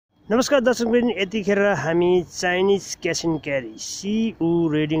नमस्कार दर्शकवृन्द, यतिखेर हामी चाइनिज क्यास एन्ड क्यारी सिउ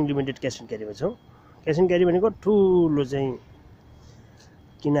रेडिङ लिमिटेड क्यास एन्ड क्यारीमा छौँ। क्यास एन्ड क्यारी भनेको ठुलो चाहिँ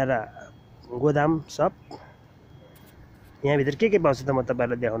किनारा गोदाम सप। यहाँभित्र के पाउँछ त म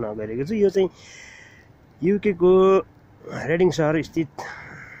तपाईँहरूलाई देखाउन गइरहेको छु। यो चाहिँ युके को रेडिङ सहर स्थित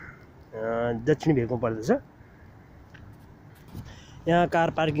दक्षिणी भेगमा पर्दछ। यहाँ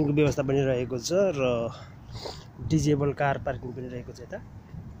कार पार्किङको व्यवस्था पनि रहेको छ र डिजेबल कार पार्किङ पनि रहेको छ। यता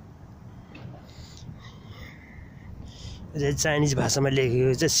चाइनिज भाषामा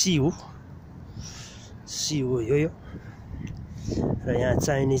लेखेको छ सिउ हो यो र यहाँ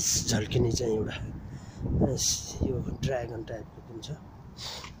चाइनिज झल्किने चाहिँ एउटा यो ड्रागन टाइपको पनि छ।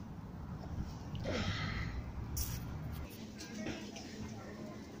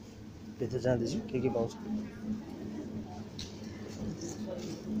 भित्र जाँदैछु के पाउँछ।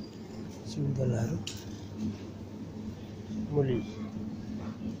 सुन्तलाहरू, मुली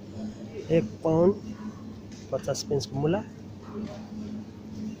 1 पाउन्ड 50 पेन्सको मुला।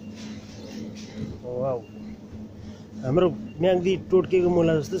 वाउ, हाम्रो म्याग्दी टोड्केको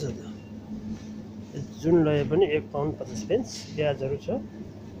मुला जस्तो छ त। जुन लए पनि 1 पाउन्ड 50 पेन्स। प्याजहरू छ,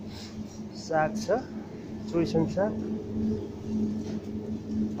 साग छ, चोइसन साग,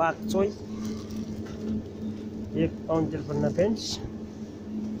 पाक चोइ 1 पाउन्ड 53 पेन्स।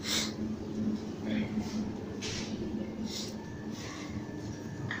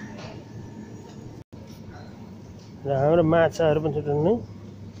 र हाम्रो माछाहरू पनि छ टन्नै।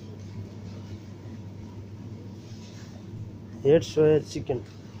 हेड सोया चिकन,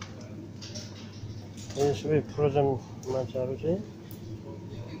 यो सबै फ्रोजन माछाहरू छ।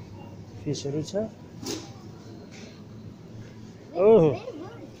 फिसहरू छ। ओहो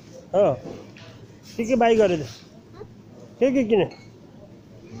हो, के बाई गरे त? के किने?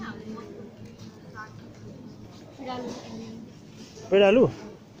 पेडालु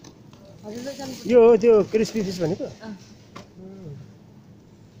यो हो त्यो क्रिस्पी फिस भनेको।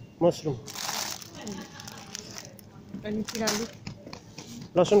 मसरुम,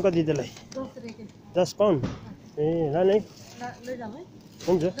 लसुन कति त्यसलाई? 10 पाउन्ड। ए लाने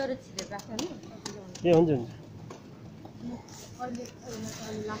हुन्छ। ए हुन्छ।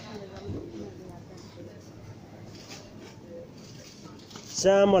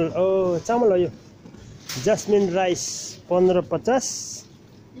 चामल, चामल हो यो जास्मिन राइस 15.50,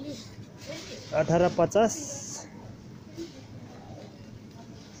 18.50।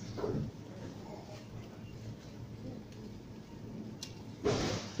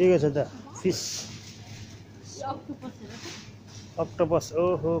 ठिकै छ त। फिस अक्टोपस,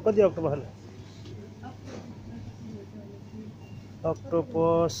 ओहो कति अक्टोपस?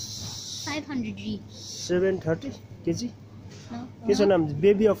 Octopus 730 KG. के छ नाम?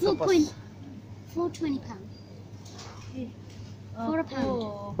 Baby octopus 420 pounds.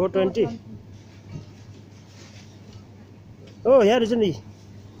 420। Oh, यहाँ रहेछ नि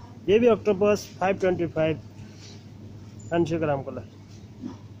बेबी अक्टोपस 525 500 ग्रामको लागि।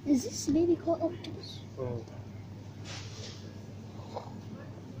 Is this baby called octopus?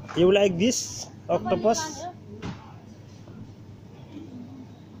 You like this octopus?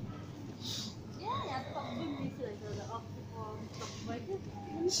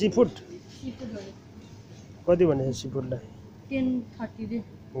 Seafood कति भनेको सीफुडलाई? 1030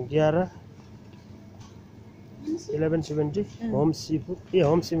 11 1170। Home seafood,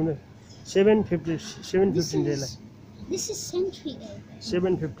 home seafood 715 डेलाई। This is century egg.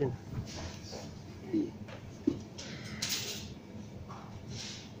 715।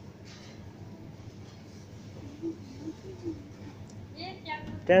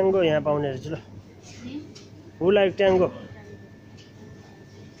 ट्याङ्गो यहाँ पाउने रहेछ ल। Who like ट्याङ्गो?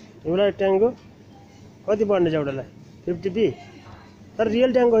 You like ट्याङ्गो? कति पर्ने छ एउटालाई? 50p। तर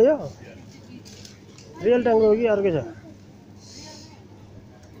रियल ट्याङ्गो हो यो? रियल ट्याङ्गो हो कि अर्कै छ?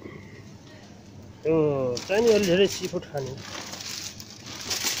 यो चाइनिजहरूले धेरै सीफुड खाने।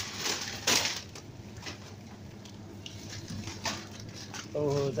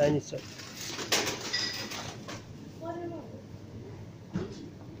 ओहो चाइनिज छ।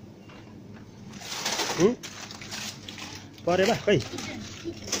 परेवा खै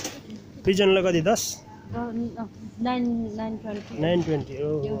पिजनलाई कति? 10 920।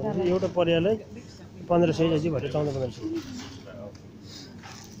 एउटा परियालाई 1500 जति भयो। 1400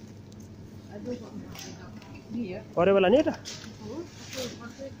 परेवाला नि एउटा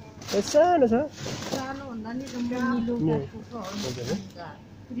सानो छ।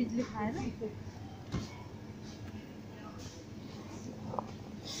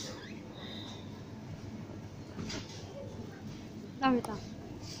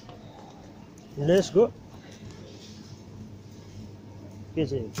 Let's go. के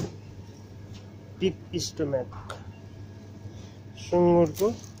चाहिँ पिग स्टोमेक सुँगुरको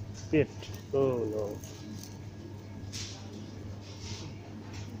पेट oh no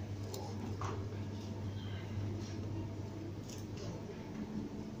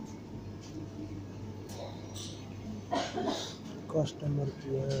customer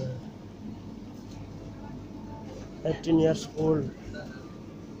care 18 years old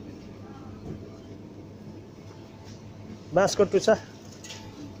बाँसको टुसा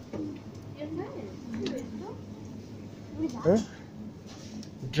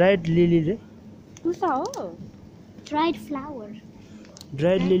ड्राइड लिली रे टुसा हो dried flower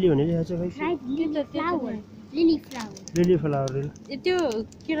ड्राइड लिली भने लेखेको छ खै dried lily flower lily flower lily flower रे त्यो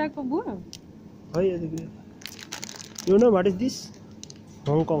किराको बुवा है you know what is this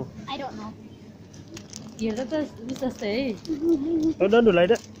Hong Kong I don't know हेर्दा त जस्तै है oh don't do like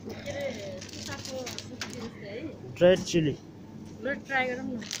that टुसाको सुक्ती जस्तै है dried chili ल ट्राई गरौँ न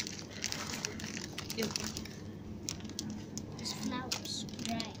just flowers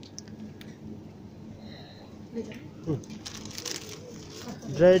dried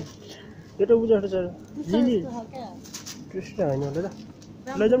dried यो त उजो छ लिली क्या टुसा हैन होला ल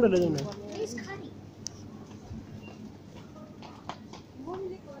लैजाउँ न it's curry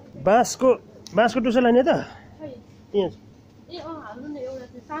बाँसको टुसा लाने त खै यहाँ छ ए हाल्नु न एउटा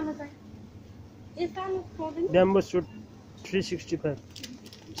चाहिँ सानो चाहिँ ए सानो पर्दैन ब्याम्बो सुट 365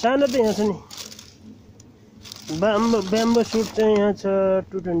 सानो त यहाँ छ नि ब्याम्बो सुट चाहिँ यहाँ छ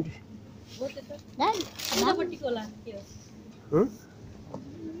 220 हो त्यो त Dad, उतापट्टिको होला के हो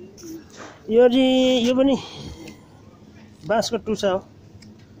यो पनि बाँसको टुसा हो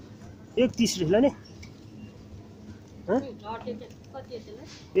 31 रे लाने घटे कति हो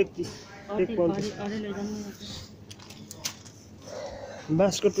त्यसलाई 31 एक पाउन्ड घरे लैजाउनु न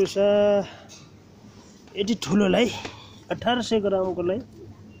बाँसको टुसा यति ठुलोलाई 1800 ग्रामकोलाई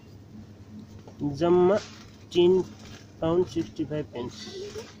जम्मा 3 पाउन्ड 65 पेन्स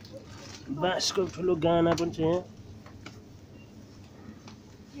बाँसको ठुलो गाना पनि छ यहाँ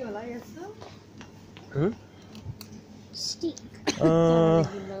के होला यस्तो stick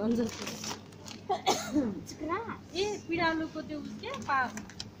it's grass ए पिडालुको त्यो उस के पात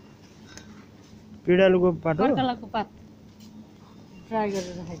पिडालुको पात हो कर्कलाको पात ट्राई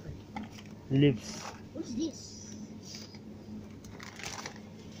गरेर राखेको लिप्स what's this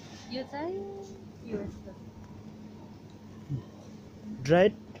यो चाहिँ यो यस्तो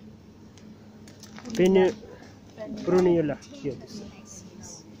ड्राइड प्रुनियोला के हो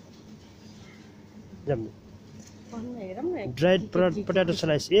जम्मी भन्नु हेरौँ न ड्राइड पोटाटो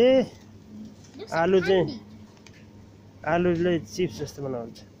स्लाइस ए Looks आलु like चाहिँ candy. आलुले चिप्स जस्तो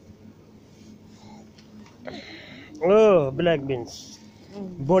बनाउँछ ओ ब्ल्याक बिन्स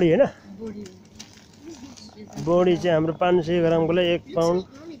बोडी हैन बुढी बोडी चाहिँ हाम्रो 500 ग्रामको लागि 1 पाउन्ड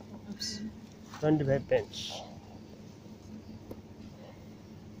Lollipops. 25 पेन्स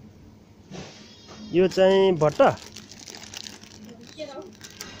यो चाहिँ भट्टा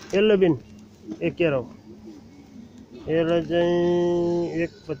येल्लो बिन एक केरो यसलाई चाहिँ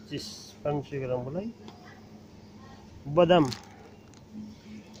 1.25 500 ग्रामको लागि बदाम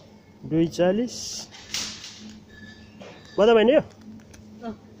 240 बदाम हैन यो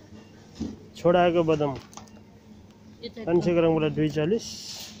छोडाएको बदाम 500 ग्रामको लागि 240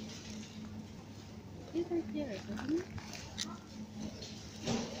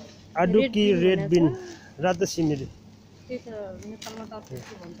 आडुकी रेड बिन रातो सिमिरी त्यही त नेपालमा त के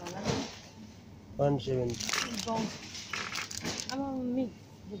भन्छ होला 170 गाउँ अब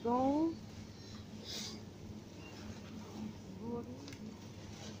गाउँ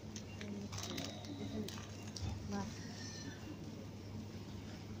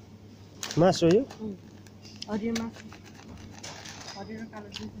मासु हो यो हरियो मासु हरियो र कालो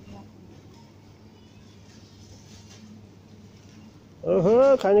दुई ओहो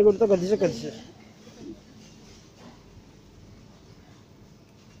खानेकुरो त कति छ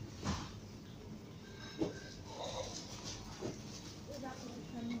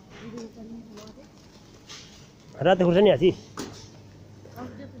रातो खुर्सानी हाथी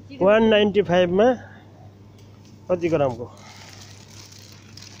 195 मा कति ग्रामको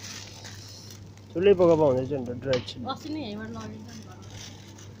ठुलै पकापा हुँदैछ नि त ड्राई चिली अस्ति नै यहीँबाट लगिन्छ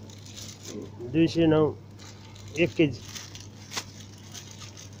नि 209 1 KG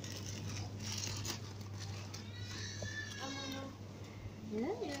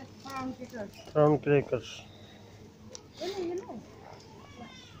brown crackers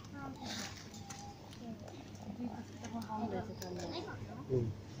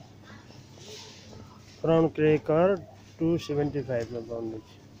brown cracker 275 मा पाउँदैछ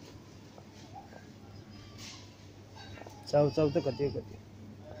चाउ त कति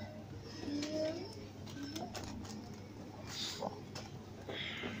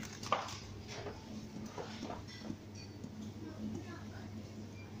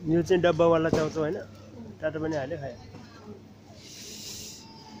यो चाहिँ डब्बावाला चाउचाउ होइन टाटा पनि हाल्यो खायो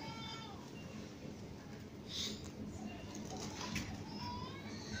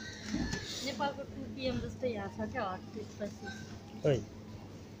नेपालको 2 PM जस्तै यहाँ छ क्या हट स्पाइसी है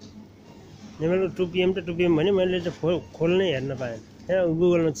नेपालको 2 PM त 2 PM भने मैले चाहिँ खोल्नै हेर्न पाएँ यहाँ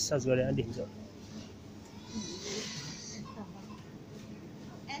गुगलमा सर्च गरेँ देखिन्छ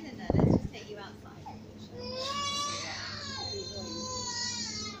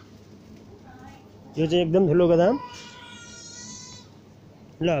यो चाहिँ एकदम ठुलो गोदाम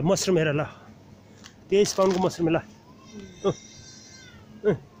ल मसरुम हेर ल 23 पाउन्डको मसरुम ल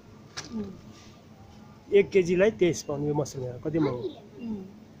 1 केजीलाई 23 पाउन्डको मसरुम हेर कति महँगो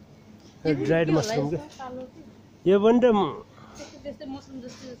ड्राइड मसरुम के यो पनि त त्यस्तै मसरुम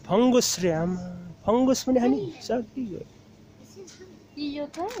जस्तै फङ्गस रे आमा फङ्गस पनि खाने सक्ति गयो यो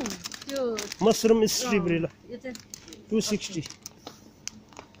चाहिँ त्यो मसरुम स्ट्रिप रे ल यो चाहिँ 260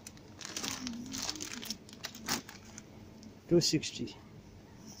 260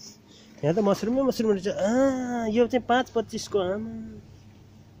 यहाँ त मसरुमै मसरुम रहेछ यो चाहिँ 5.25 को आमा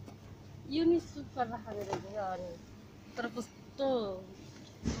यो नि सुप गरेर खाने रहेछ क्या अरे तर कस्तो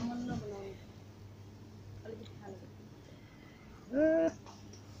मन नबनाउने अलिकति खानु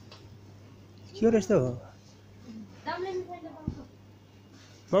के रहेछ त हो दामले मिठाईले बनाउँछ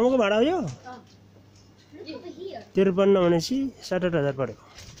मोमोको भाडा हो यो 53 भनेपछि 67,000 पऱ्यो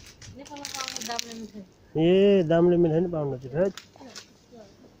नेपालमा पाउने दामले मिठाई ए दामले मिठाई नि पाउनु थियो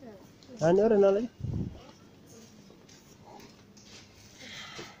खाने हो र नलाई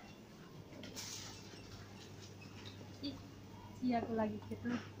चियाको लागि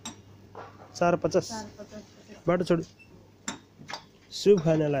खेत्नु 4.50 बाटो छोड सुप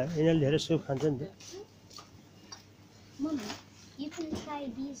खानेलाई यिनीहरूले धेरै सुप खान्छ नि त Mama, you can try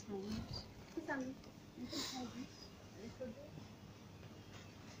these ones. You can try these.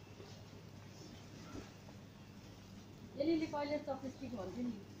 एलिले कहिले चपस्टिक भन्थ्यो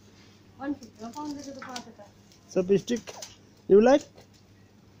नि 150 मा पाउँदै त पाउँछ त चपस्टिक यु लाइक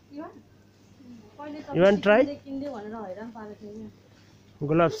कहिले You want try? किन्दै भनेर हैरान पारेको थियो नि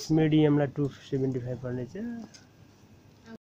ग्लोभ्स मिडियमलाई 275 पर्ने छ